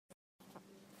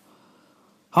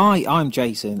Hi, I'm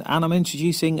Jason, and I'm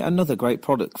introducing another great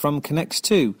product from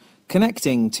Connects2,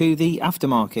 connecting to the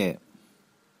aftermarket.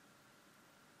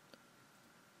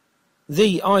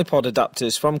 The iPod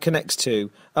adapters from Connects2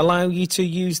 allow you to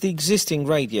use the existing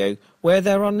radio where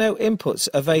there are no inputs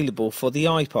available for the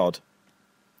iPod.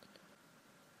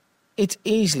 It's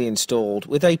easily installed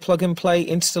with a plug-and-play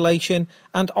installation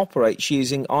and operates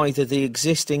using either the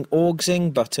existing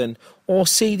aux-in button or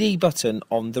CD button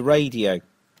on the radio.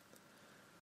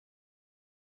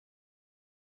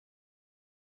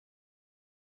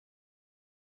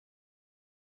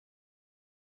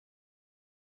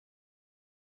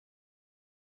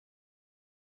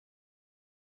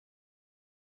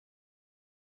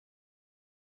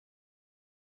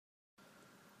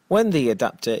 When the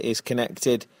adapter is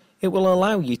connected, it will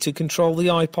allow you to control the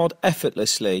iPod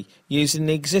effortlessly using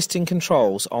the existing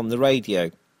controls on the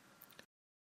radio.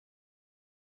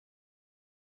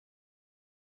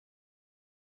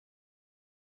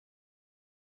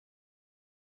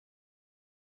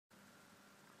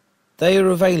 They are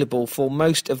available for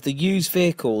most of the used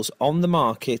vehicles on the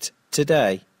market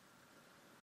today.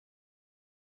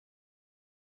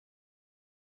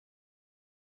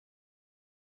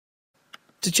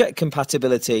 To check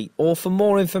compatibility or for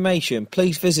more information,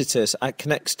 please visit us at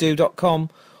connects2.com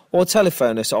or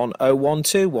telephone us on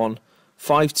 0121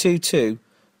 522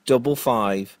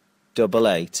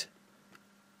 5588.